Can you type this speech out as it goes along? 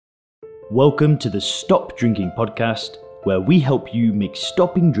Welcome to the Stop Drinking podcast, where we help you make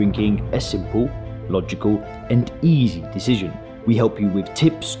stopping drinking a simple, logical, and easy decision. We help you with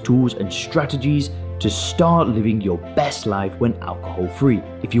tips, tools, and strategies to start living your best life when alcohol-free.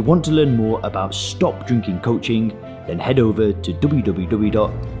 If you want to learn more about Stop Drinking coaching, then head over to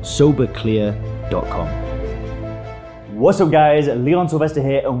www.soberclear.com. What's up guys, Leon Sylvester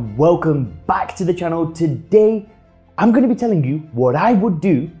here and welcome back to the channel. Today, I'm going to be telling you what I would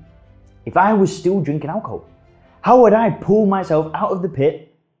do if I was still drinking alcohol. How would I pull myself out of the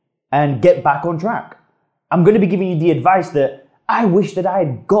pit and get back on track? I'm going to be giving you the advice that I wish that I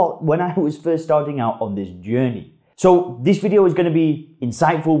had got when I was first starting out on this journey. So this video is going to be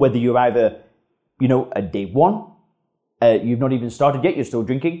insightful whether you're either, at day one, you've not even started yet, you're still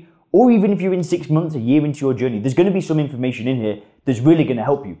drinking, or even if you're in 6 months, a year into your journey. There's going to be some information in here that's really going to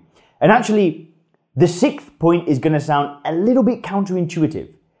help you. And actually, the sixth point is going to sound a little bit counterintuitive.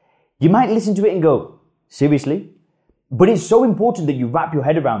 You might listen to it and go, seriously? But it's so important that you wrap your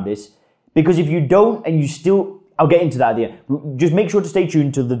head around this, because if you don't and you still, I'll get into that idea. Just make sure to stay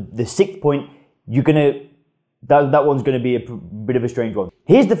tuned to the sixth point. That one's going to be a bit of a strange one.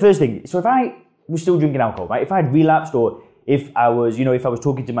 Here's the first thing. So if I was still drinking alcohol, right? If I had relapsed, or if I was, if I was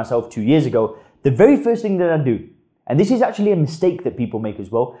talking to myself 2 years ago, the very first thing that I'd do, and this is actually a mistake that people make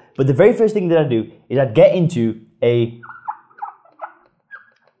as well, but the very first thing that I'd do is I'd get into a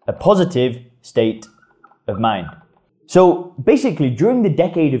positive state of mind. So basically, during the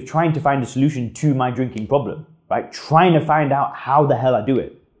decade of trying to find a solution to my drinking problem, right, trying to find out how the hell I do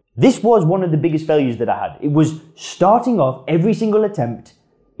it, this was one of the biggest failures that I had. It was starting off every single attempt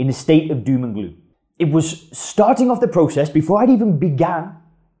in a state of doom and gloom. It was starting off the process before I'd even began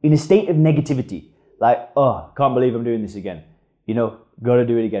in a state of negativity. Like, can't believe I'm doing this again. Gotta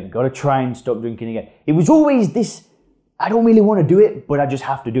do it again. Gotta try and stop drinking again. It was always this, I don't really want to do it, but I just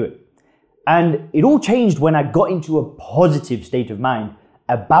have to do it. And it all changed when I got into a positive state of mind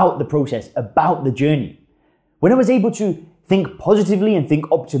about the process, about the journey. When I was able to think positively and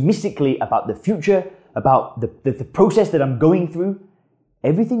think optimistically about the future, about the process that I'm going through,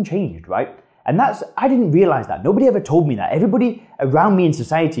 everything changed, right? And I didn't realize that. Nobody ever told me that. Everybody around me in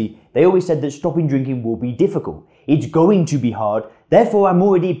society, they always said that stopping drinking will be difficult. It's going to be hard. Therefore, I'm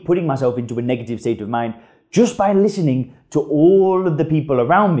already putting myself into a negative state of mind just by listening to all of the people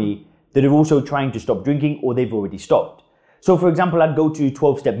around me that are also trying to stop drinking, or they've already stopped. So for example, I'd go to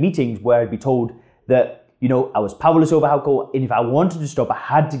 12-step meetings where I'd be told that, I was powerless over alcohol, and if I wanted to stop, I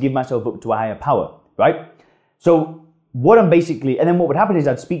had to give myself up to a higher power, right? So what would happen is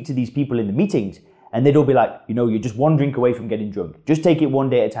I'd speak to these people in the meetings, and they'd all be like, you're just one drink away from getting drunk. Just take it one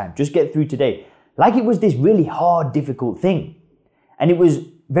day at a time. Just get through today. Like it was this really hard, difficult thing. And it was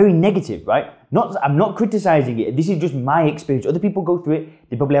very negative, right? I'm not criticizing it. This is just my experience. Other people go through it.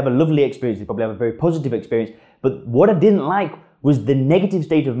 They probably have a lovely experience. They probably have a very positive experience. But what I didn't like was the negative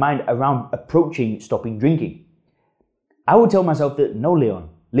state of mind around approaching stopping drinking. I would tell myself that, no, Leon,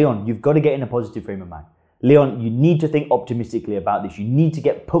 you've got to get in a positive frame of mind. Leon, you need to think optimistically about this. You need to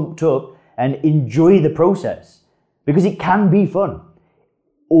get pumped up and enjoy the process, because it can be fun.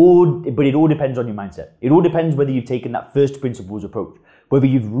 But it all depends on your mindset. It all depends whether you've taken that first principles approach, whether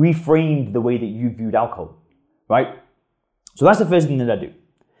you've reframed the way that you viewed alcohol, right? So that's the first thing that I do.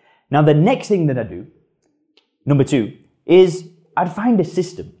 Now, the next thing that I do, number 2, is I'd find a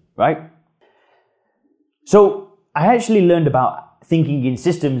system, right? So I actually learned about thinking in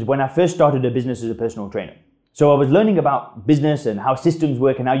systems when I first started a business as a personal trainer. So I was learning about business and how systems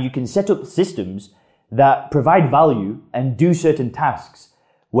work and how you can set up systems that provide value and do certain tasks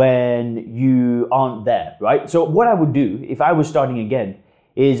when you aren't there, right? So what I would do if I was starting again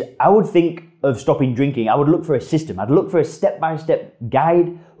is I would think of stopping drinking. I would look for a system. I'd look for a step-by-step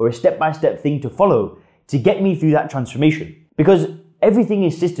guide or a step-by-step thing to follow to get me through that transformation. Because everything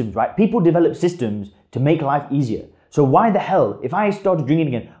is systems, right? People develop systems to make life easier. So why the hell, if I started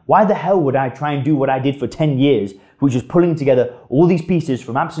drinking again, why the hell would I try and do what I did for 10 years, which is pulling together all these pieces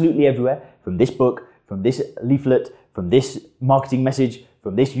from absolutely everywhere, from this book, from this leaflet, from this marketing message,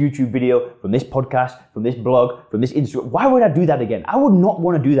 from this YouTube video, from this podcast, from this blog, from this Instagram. Why would I do that again? I would not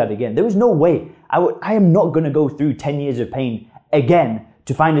want to do that again. There is no way. I am not going to go through 10 years of pain again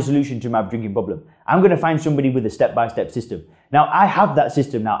to find a solution to my drinking problem. I'm going to find somebody with a step-by-step system. Now, I have that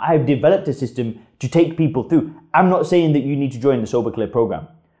system now. I have developed a system to take people through. I'm not saying that you need to join the Sober Clear program,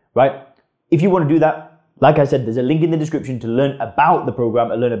 right? If you want to do that, like I said, there's a link in the description to learn about the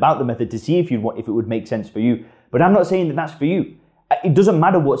program and learn about the method to see if it would make sense for you. But I'm not saying that that's for you. It doesn't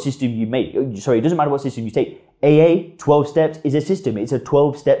matter what system you make. It doesn't matter what system you take. AA, 12 steps, is a system. It's a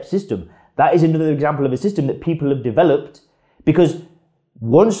 12-step system. That is another example of a system that people have developed because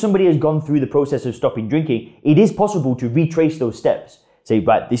once somebody has gone through the process of stopping drinking, it is possible to retrace those steps. Say,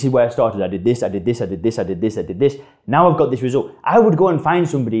 right, this is where I started. I did this, I did this, I did this, I did this, I did this. Now I've got this result. I would go and find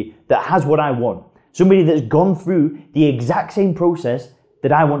somebody that has what I want. Somebody that's gone through the exact same process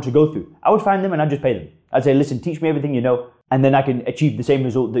that I want to go through. I would find them and I'd just pay them. I'd say, listen, teach me everything you know, and then I can achieve the same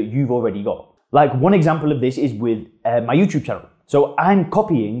result that you've already got. Like one example of this is with my YouTube channel. So I'm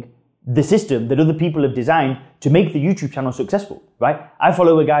copying the system that other people have designed to make the YouTube channel successful, right? I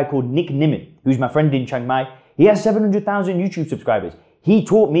follow a guy called Nick Nimmin, who's my friend in Chiang Mai. He has 700,000 YouTube subscribers. He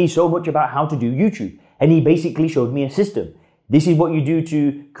taught me so much about how to do YouTube, and he basically showed me a system. This is what you do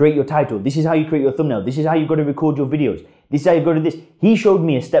to create your title. This is how you create your thumbnail. This is how you've got to record your videos. This is how you go to this. He showed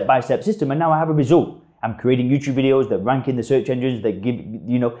me a step-by-step system, and now I have a result. I'm creating YouTube videos that rank in the search engines, that give,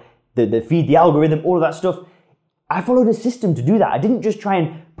 that feed the algorithm, all of that stuff. I followed a system to do that. I didn't just try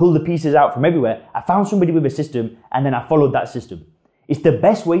and pull the pieces out from everywhere. I found somebody with a system, and then I followed that system. It's the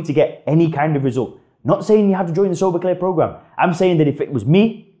best way to get any kind of result. Not saying you have to join the Sober Clear program. I'm saying that if it was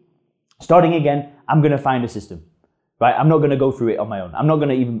me, starting again, I'm going to find a system, right? I'm not going to go through it on my own. I'm not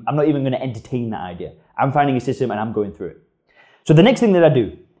even going to entertain that idea. I'm finding a system and I'm going through it. So the next thing that I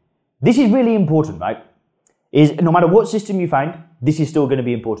do, this is really important, right? Is no matter what system you find, this is still going to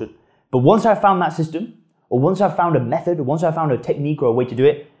be important. But once I've found that system, or once I've found a method, or once I've found a technique or a way to do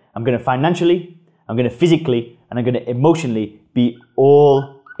it, I'm going to financially, I'm going to physically, and I'm going to emotionally be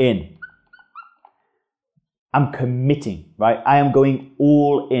all in. I'm committing, right? I am going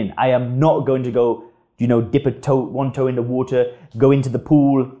all in. I am not going to go, dip one toe in the water, go into the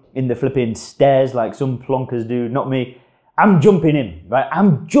pool in the flipping stairs like some plonkers do, not me. I'm jumping in, right?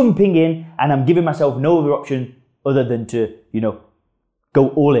 I'm jumping in and I'm giving myself no other option other than to, go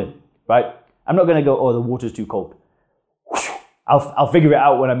all in, right? I'm not going to go, oh, the water's too cold. I'll figure it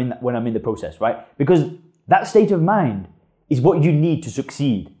out when I'm in the process, right? Because that state of mind is what you need to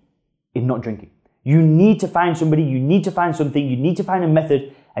succeed in not drinking. You need to find somebody, you need to find something, you need to find a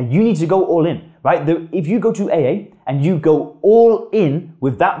method, and you need to go all in, right? If you go to AA and you go all in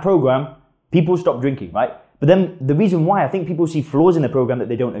with that program, people stop drinking, right? But then the reason why I think people see flaws in the program that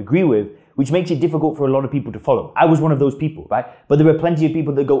they don't agree with, which makes it difficult for a lot of people to follow. I was one of those people, right? But there are plenty of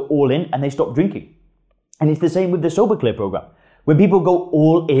people that go all in and they stop drinking. And it's the same with the Sober Clear program. When people go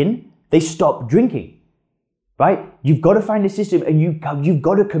all in, they stop drinking, right? You've got to find a system and you've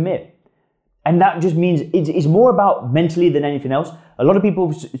got to commit. And that just means it's more about mentally than anything else. A lot of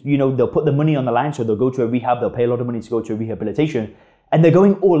people, they'll put the money on the line, so they'll go to a rehab, they'll pay a lot of money to go to a rehabilitation, and they're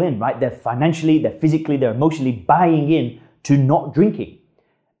going all in, right? They're financially, they're physically, they're emotionally buying in to not drinking.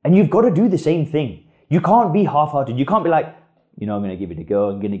 And you've got to do the same thing. You can't be half-hearted. You can't be like, I'm going to give it a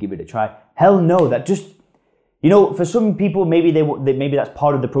go, I'm going to give it a try. Hell no, that just, for some people, maybe maybe that's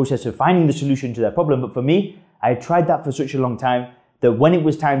part of the process of finding the solution to their problem. But for me, I tried that for such a long time that when it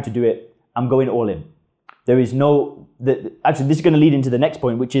was time to do it, I'm going all in. There is actually, this is going to lead into the next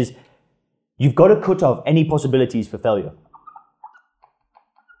point, which is you've got to cut off any possibilities for failure.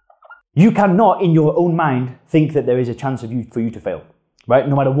 You cannot, in your own mind, think that there is a chance for you to fail, right?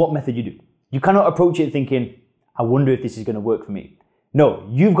 No matter what method you do. You cannot approach it thinking, I wonder if this is going to work for me. No,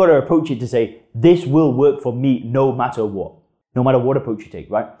 you've got to approach it to say, this will work for me no matter what approach you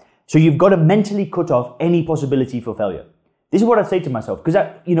take, right? So you've got to mentally cut off any possibility for failure. This is what I say to myself, because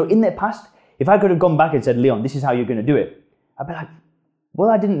in the past, if I could have gone back and said, Leon, this is how you're going to do it, I'd be like, well,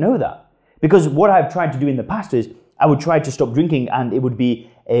 I didn't know that. Because what I've tried to do in the past is I would try to stop drinking and it would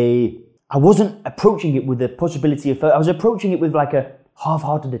be I wasn't approaching it with the possibility of failure. I was approaching it with like a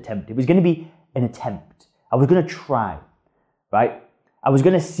half-hearted attempt. It was going to be an attempt. I was going to try, right? I was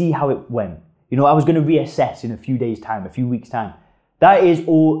going to see how it went. I was going to reassess in a few days' time, a few weeks' time. That is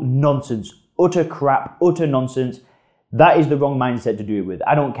all nonsense, utter crap, utter nonsense. That is the wrong mindset to do it with.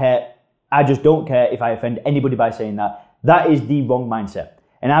 I don't care. I just don't care if I offend anybody by saying that. That is the wrong mindset.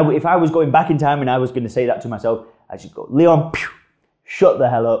 And if I was going back in time and I was going to say that to myself, I should go, Leon, shut the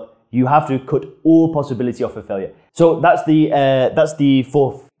hell up. You have to cut all possibility off of failure. So that's the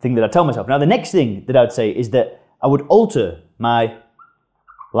fourth thing that I tell myself. Now, the next thing that I'd say is that I would alter my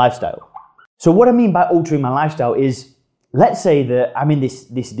lifestyle. So what I mean by altering my lifestyle is, let's say that I'm in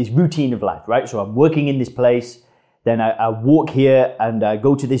this routine of life, right? So I'm working in this place. Then I walk here and I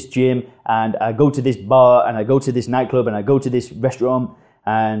go to this gym and I go to this bar and I go to this nightclub and I go to this restaurant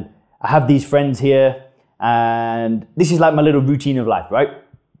and I have these friends here and this is like my little routine of life, right?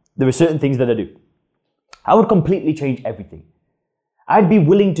 There are certain things that I do. I would completely change everything. I'd be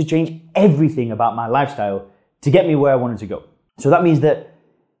willing to change everything about my lifestyle to get me where I wanted to go. So that means that,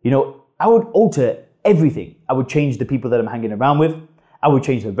 I would alter everything. I would change the people that I'm hanging around with. I would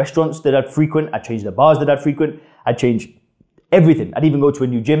change the restaurants that I'd frequent. I'd change the bars that I'd frequent. I'd change everything. I'd even go to a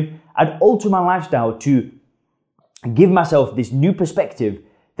new gym. I'd alter my lifestyle to give myself this new perspective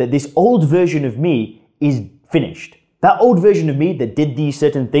that this old version of me is finished. That old version of me that did these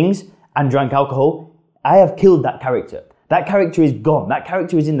certain things and drank alcohol, I have killed that character. That character is gone. That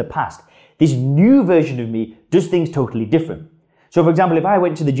character is in the past. This new version of me does things totally different. So for example, if I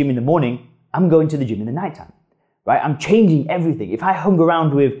went to the gym in the morning, I'm going to the gym in the nighttime, right? I'm changing everything. If I hung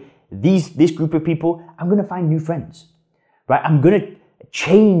around with this group of people, I'm going to find new friends, right? I'm going to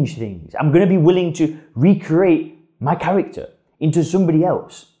change things. I'm going to be willing to recreate my character into somebody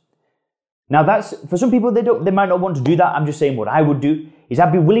else. Now that's, for some people, they might not want to do that. I'm just saying what I would do is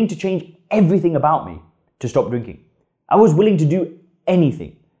I'd be willing to change everything about me to stop drinking. I was willing to do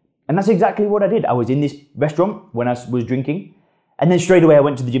anything. And that's exactly what I did. I was in this restaurant when I was drinking. And then straight away I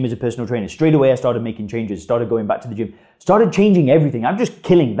went to the gym as a personal trainer. Straight away I started making changes, started going back to the gym, started changing everything. I'm just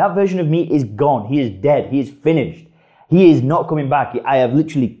killing. That version of me is gone. He is dead. He is finished. He is not coming back. I have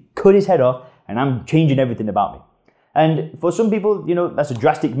literally cut his head off and I'm changing everything about me. And for some people, that's a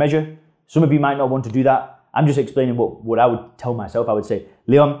drastic measure. Some of you might not want to do that. I'm just explaining what I would tell myself. I would say,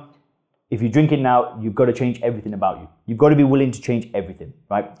 Leon, if you're drinking now, you've got to change everything about you. You've got to be willing to change everything,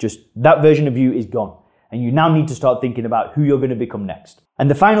 right? Just that version of you is gone. And you now need to start thinking about who you're going to become next.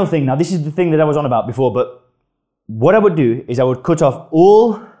 And the final thing, now this is the thing that I was on about before, but what I would do is I would cut off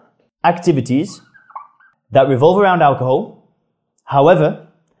all activities that revolve around alcohol. However,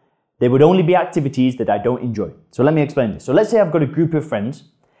 they would only be activities that I don't enjoy. So let me explain this. So let's say I've got a group of friends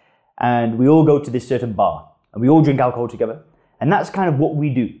and we all go to this certain bar and we all drink alcohol together. And that's kind of what we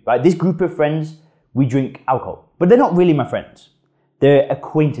do, right? This group of friends, we drink alcohol, but they're not really my friends. They're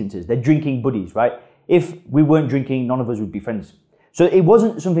acquaintances, they're drinking buddies, right? If we weren't drinking, none of us would be friends. So it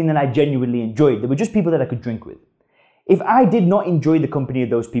wasn't something that I genuinely enjoyed. They were just people that I could drink with. If I did not enjoy the company of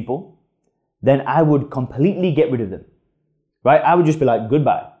those people, then I would completely get rid of them, right? I would just be like,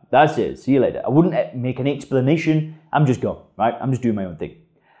 goodbye, that's it, see you later. I wouldn't make any explanation, I'm just gone, right? I'm just doing my own thing.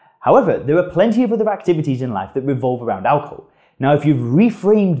 However, there are plenty of other activities in life that revolve around alcohol. Now, if you've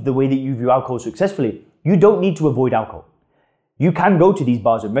reframed the way that you view alcohol successfully, you don't need to avoid alcohol. You can go to these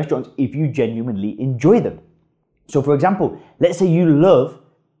bars and restaurants if you genuinely enjoy them. So for example, let's say you love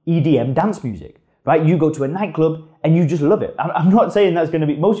EDM dance music, right? You go to a nightclub and you just love it. I'm not saying that's going to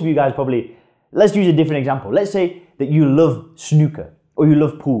be, most of you guys probably, let's use a different example. Let's say that you love snooker or you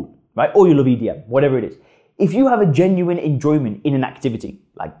love pool, right? Or you love EDM, whatever it is. If you have a genuine enjoyment in an activity,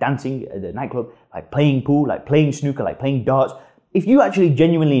 like dancing at the nightclub, like playing pool, like playing snooker, like playing darts, if you actually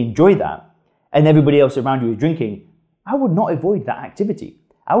genuinely enjoy that and everybody else around you is drinking, I would not avoid that activity.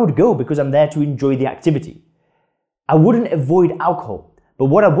 I would go because I'm there to enjoy the activity. I wouldn't avoid alcohol, but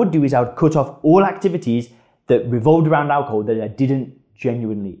what I would do is I would cut off all activities that revolved around alcohol that I didn't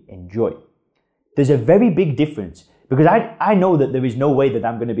genuinely enjoy. There's a very big difference because I know that there is no way that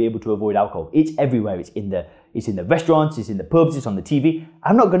I'm going to be able to avoid alcohol. It's everywhere. It's in the restaurants, it's in the pubs, it's on the TV.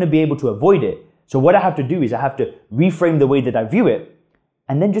 I'm not going to be able to avoid it. So what I have to do is I have to reframe the way that I view it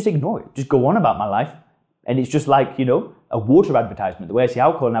and then just ignore it. Just go on about my life. And it's just like, a water advertisement. The way I see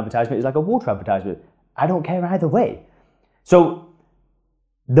alcohol in advertisement is like a water advertisement. I don't care either way. So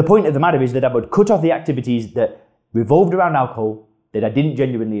the point of the matter is that I would cut off the activities that revolved around alcohol that I didn't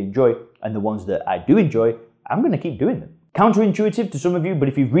genuinely enjoy, and the ones that I do enjoy, I'm going to keep doing them. Counterintuitive to some of you, but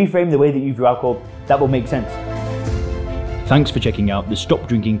if you reframe the way that you view alcohol, that will make sense. Thanks for checking out the Stop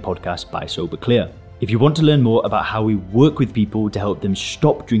Drinking podcast by Sober Clear. If you want to learn more about how we work with people to help them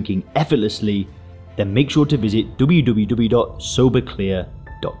stop drinking effortlessly, then make sure to visit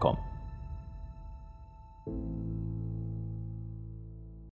www.soberclear.com.